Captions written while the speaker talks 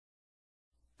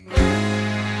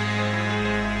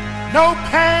no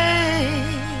pain,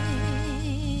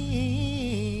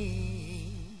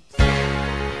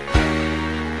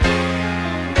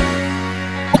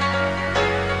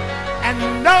 and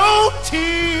no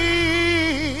tears.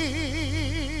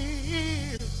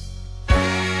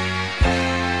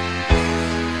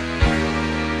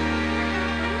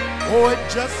 Oh, it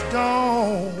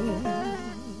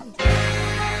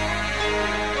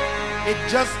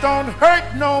just don't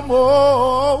hurt no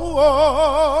more.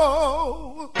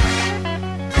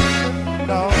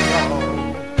 No, no.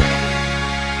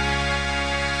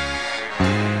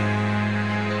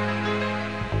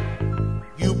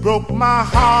 You broke my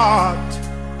heart,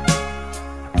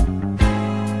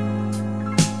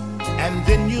 and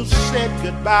then you said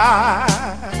goodbye.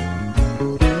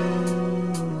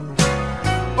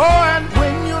 Oh, and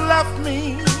when you left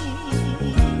me,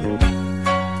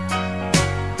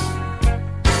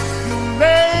 you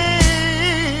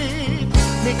made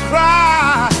me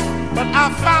cry, but I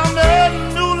found a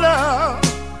new love.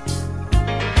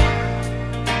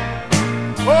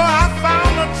 Oh, I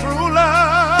found a true love,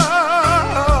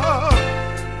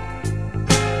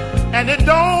 and it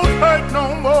don't hurt no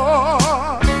more.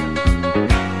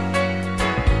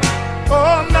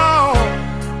 Oh, no.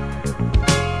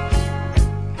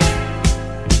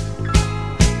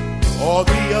 Or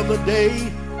the other day,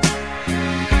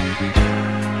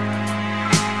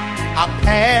 I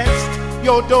passed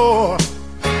your door.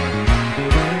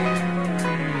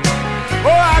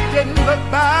 Oh, I didn't look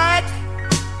back,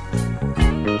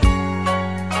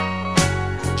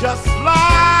 just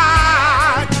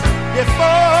like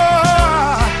before.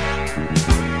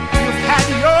 You've had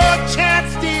your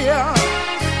chance, dear.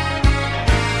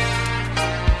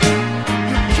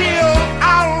 You killed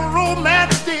our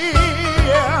romance,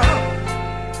 dear,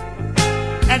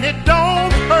 and it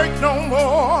don't hurt no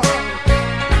more.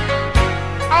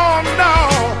 Oh no,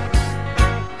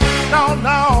 no,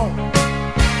 no.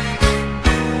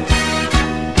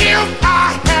 If I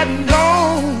had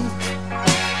known,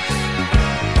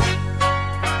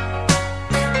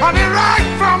 honey, right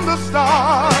from the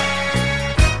start,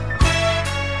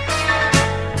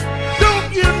 don't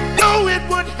you know it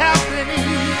would have been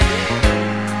easy?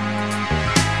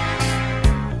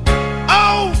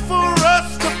 Oh, for us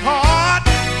to part.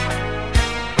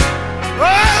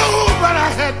 Oh, but I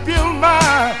had built my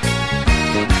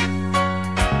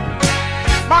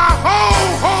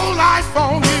whole life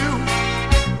on you.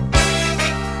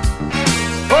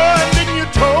 Oh, and then you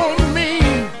told me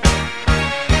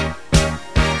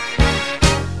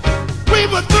we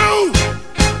were through.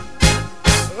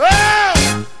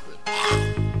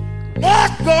 Oh,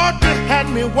 God just had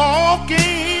me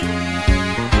walking,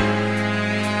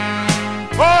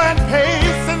 oh, and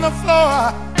pacing the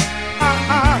floor.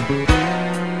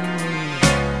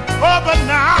 Oh, but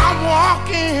now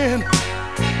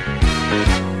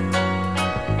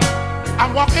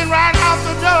I'm walking right out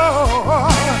the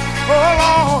door. Oh,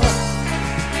 Lord,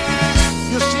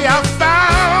 you see, I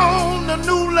found a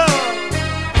new love.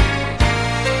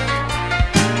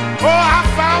 Oh, I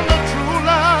found a true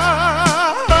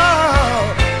love,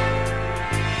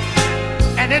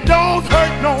 and it don't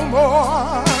hurt no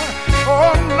more.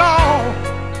 Oh, no,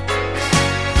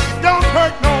 it don't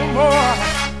hurt no more.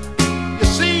 You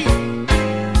see,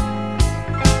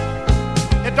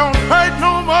 it don't hurt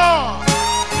no more.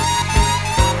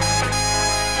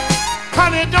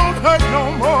 Honey, don't hurt no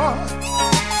more.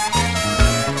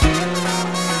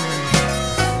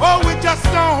 Oh, we just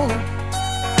don't.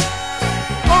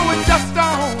 Oh, we just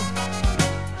don't.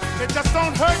 It just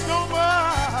don't hurt no more.